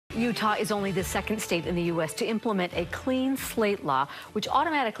Utah is only the second state in the U.S. to implement a clean slate law, which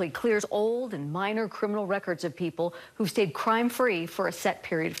automatically clears old and minor criminal records of people who've stayed crime-free for a set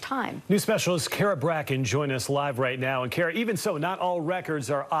period of time. News specialist Kara Bracken joins us live right now. And Kara, even so, not all records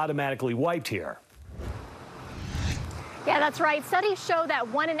are automatically wiped here. Yeah, that's right. Studies show that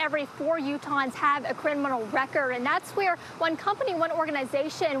 1 in every 4 Utahns have a criminal record, and that's where one company, one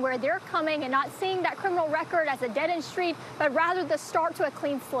organization, where they're coming and not seeing that criminal record as a dead-end street, but rather the start to a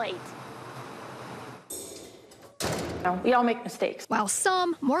clean slate. We all make mistakes. While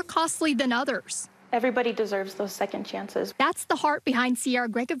some more costly than others. Everybody deserves those second chances. That's the heart behind Sierra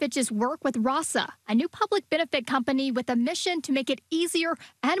Gregovich's work with RASA, a new public benefit company with a mission to make it easier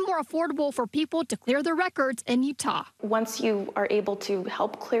and more affordable for people to clear their records in Utah. Once you are able to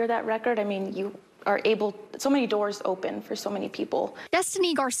help clear that record, I mean, you are able, so many doors open for so many people.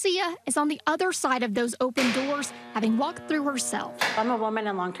 Destiny Garcia is on the other side of those open doors, having walked through herself. I'm a woman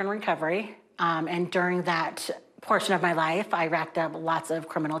in long-term recovery, and during that portion of my life, I racked up lots of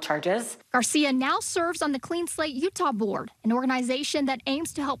criminal charges. Garcia now serves on the Clean Slate Utah Board, an organization that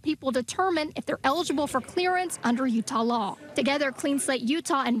aims to help people determine if they're eligible for clearance under Utah law. Together, Clean Slate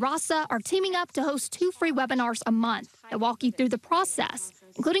Utah and RASA are teaming up to host 2 free webinars a month that walk you through the process,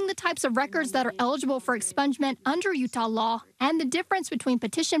 including the types of records that are eligible for expungement under Utah law and the difference between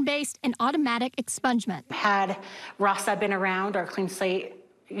petition-based and automatic expungement. Had RASA been around or Clean Slate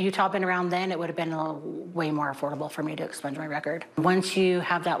Utah been around then, it would have been way more affordable for me to expunge my record. Once you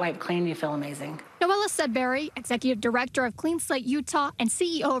have that wiped clean, you feel amazing. Noella Sudbury, Executive Director of Clean Slate Utah and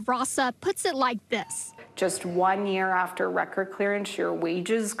CEO of RASA, puts it like this. Just 1 year after record clearance, your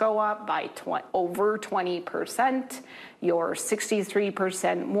wages go up by over 20%. You're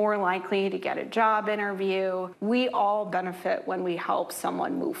 63% more likely to get a job interview. We all benefit when we help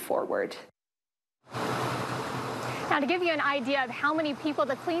someone move forward. Now, to give you an idea of how many people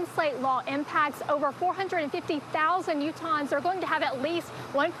the Clean Slate law impacts, over 450,000 Utahns are going to have at least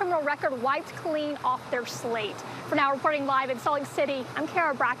one criminal record wiped clean off their slate. For now, reporting live in Salt Lake City, I'm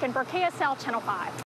Kara Bracken for KSL Channel 5.